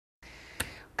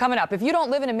Coming up, if you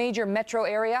don't live in a major metro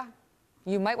area,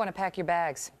 you might want to pack your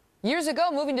bags. Years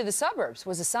ago, moving to the suburbs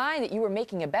was a sign that you were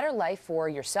making a better life for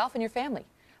yourself and your family.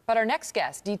 But our next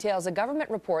guest details a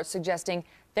government report suggesting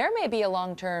there may be a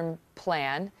long-term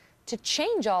plan to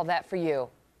change all that for you.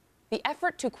 The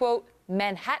effort to, quote,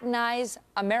 Manhattanize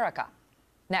America.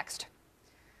 Next.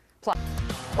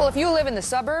 Well, if you live in the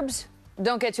suburbs,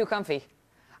 don't get too comfy.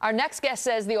 Our next guest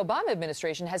says the Obama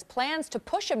administration has plans to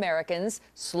push Americans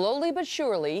slowly but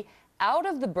surely out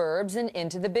of the burbs and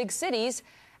into the big cities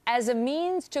as a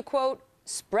means to, quote,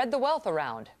 spread the wealth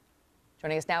around.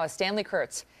 Joining us now is Stanley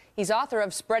Kurtz. He's author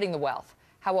of Spreading the Wealth,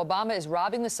 How Obama is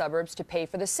Robbing the Suburbs to Pay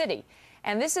for the City.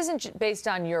 And this isn't based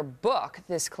on your book,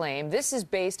 this claim. This is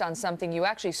based on something you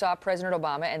actually saw President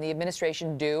Obama and the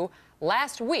administration do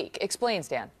last week. Explain,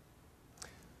 Stan.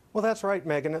 Well, that's right,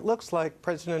 Megan. It looks like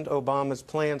President Obama's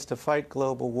plans to fight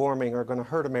global warming are going to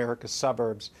hurt America's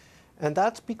suburbs. And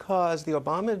that's because the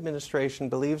Obama administration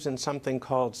believes in something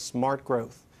called smart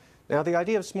growth. Now, the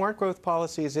idea of smart growth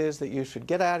policies is that you should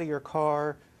get out of your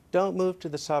car, don't move to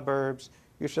the suburbs,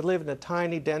 you should live in a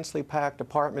tiny, densely packed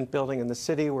apartment building in the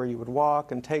city where you would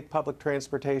walk and take public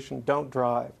transportation, don't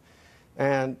drive.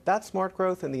 And that smart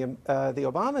growth, and the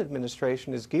Obama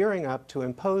administration is gearing up to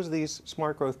impose these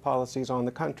smart growth policies on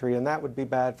the country, and that would be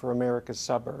bad for America's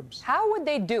suburbs. How would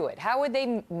they do it? How would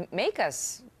they make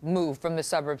us move from the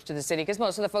suburbs to the city? Because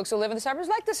most of the folks who live in the suburbs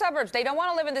like the suburbs. They don't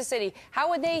want to live in the city. How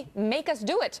would they make us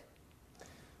do it?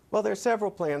 Well, there are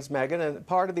several plans, Megan, and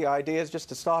part of the idea is just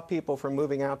to stop people from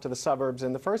moving out to the suburbs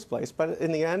in the first place. But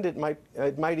in the end, it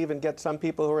might even get some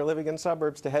people who are living in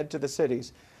suburbs to head to the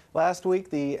cities. Last week,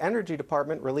 the Energy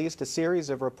Department released a series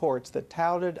of reports that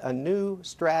touted a new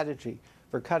strategy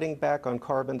for cutting back on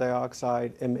carbon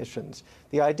dioxide emissions.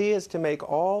 The idea is to make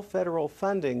all federal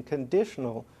funding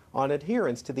conditional on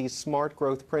adherence to these smart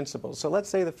growth principles. So let's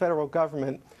say the federal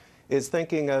government is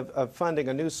thinking of funding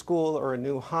a new school or a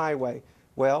new highway.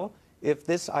 Well, if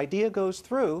this idea goes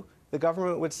through, the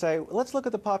government would say, well, let's look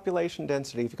at the population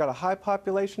density. If you've got a high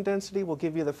population density, we'll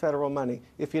give you the federal money.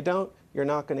 If you don't, you're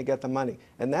not going to get the money.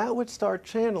 And that would start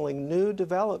channeling new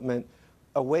development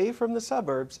away from the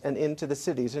suburbs and into the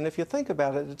cities. And if you think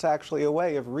about it, it's actually a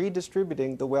way of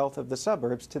redistributing the wealth of the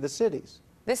suburbs to the cities.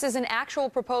 This is an actual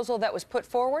proposal that was put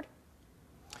forward?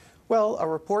 Well, a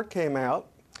report came out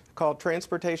called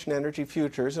Transportation Energy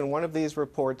Futures, and one of these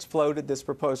reports floated this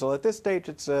proposal. At this stage,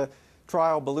 it's a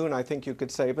trial balloon, I think you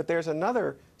could say, but there's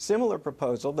another similar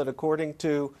proposal that, according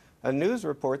to a news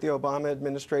report, the Obama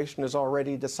administration has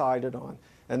already decided on.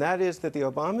 And that is that the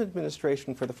Obama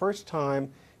administration, for the first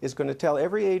time, is going to tell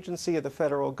every agency of the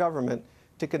federal government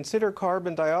to consider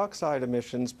carbon dioxide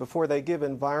emissions before they give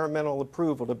environmental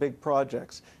approval to big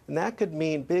projects. And that could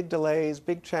mean big delays,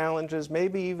 big challenges,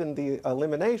 maybe even the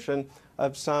elimination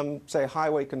of some, say,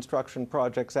 highway construction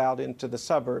projects out into the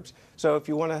suburbs. So if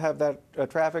you want to have that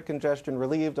traffic congestion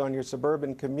relieved on your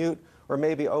suburban commute, or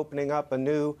maybe opening up a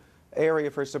new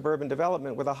area for suburban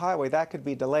development with a highway, that could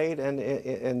be delayed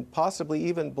and possibly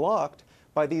even blocked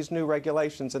by these new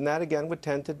regulations, and that again would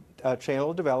tend to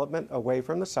channel development away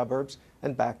from the suburbs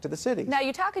and back to the cities. Now,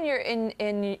 you talk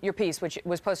in your piece, which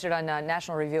was posted on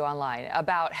National Review Online,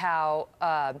 about how,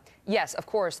 yes, of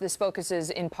course, this focuses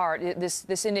in part,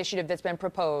 this initiative that's been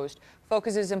proposed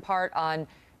focuses in part on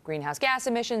greenhouse gas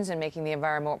emissions and making the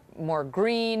environment more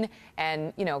green,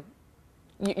 and, you know,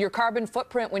 your carbon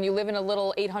footprint when you live in a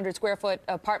little 800 square foot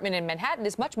apartment in Manhattan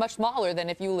is much, much smaller than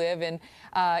if you live in,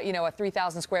 you know, a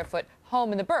 3,000 square foot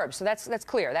home in the burbs. So that's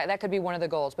clear. That could be one of the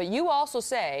goals. But you also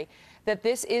say that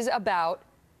this is about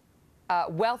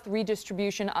wealth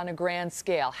redistribution on a grand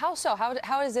scale. How so?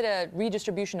 How is it a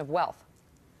redistribution of wealth?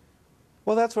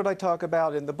 Well, that's what I talk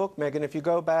about in the book, Megan. If you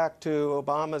go back to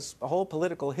Obama's whole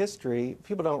political history,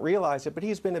 people don't realize it, but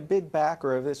he's been a big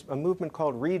backer of a movement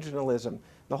called regionalism.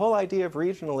 The whole idea of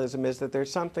regionalism is that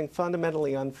there's something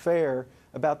fundamentally unfair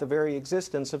about the very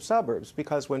existence of suburbs,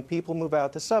 because when people move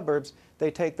out to suburbs,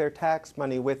 they take their tax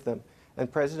money with them. And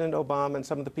President Obama and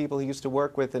some of the people he used to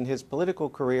work with in his political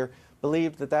career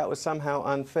believed that that was somehow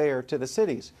unfair to the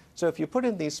cities. So if you put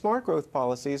in these smart growth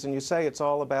policies and you say it's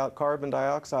all about carbon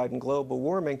dioxide and global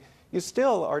warming, you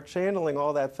still are channeling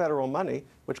all that federal money,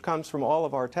 which comes from all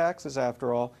of our taxes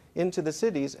after all, into the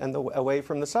cities and away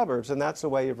from the suburbs. And that's a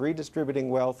way of redistributing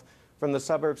wealth from the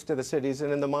suburbs to the cities.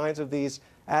 And in the minds of these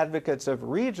advocates of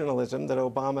regionalism that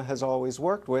Obama has always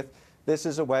worked with, this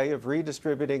is a way of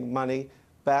redistributing money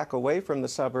back away from the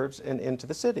suburbs and into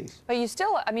the cities. But you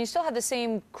still, I mean, you still have the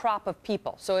same crop of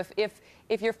people. So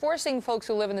if you're forcing folks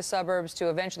who live in the suburbs to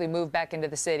eventually move back into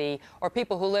the city, or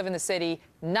people who live in the city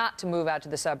not to move out to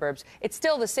the suburbs, it's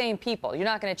still the same people. You're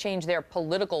not going to change their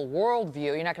political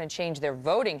worldview. You're not going to change their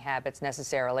voting habits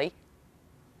necessarily.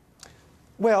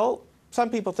 Well, some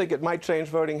people think it might change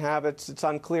voting habits. It's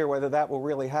unclear whether that will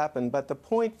really happen. But the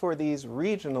point for these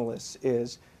regionalists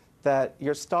is that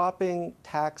you're stopping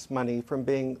tax money from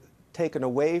being taken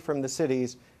away from the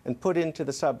cities and put into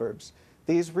the suburbs.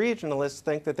 These regionalists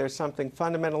think that there's something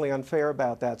fundamentally unfair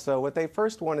about that. So what they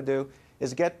first want to do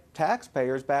is get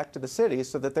taxpayers back to the cities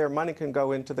so that their money can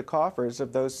go into the coffers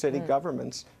of those city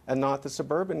governments and not the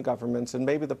suburban governments. And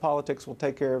maybe the politics will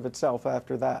take care of itself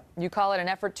after that. You call it an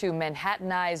effort to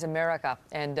Manhattanize America.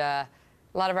 And a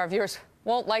lot of our viewers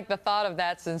won't like the thought of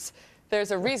that, since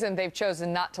there's a reason they've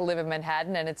chosen not to live in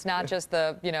Manhattan, and it's not just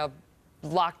the,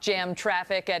 lockjam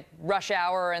traffic at rush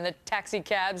hour and the taxi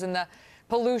cabs and the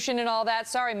pollution and all that.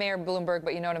 Sorry, Mayor Bloomberg,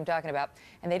 but you know what I'm talking about.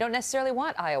 And they don't necessarily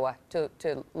want Iowa to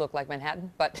look like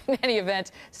Manhattan. But in any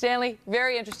event, Stanley,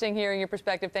 very interesting hearing your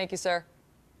perspective. Thank you, sir.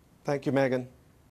 Thank you, Megan.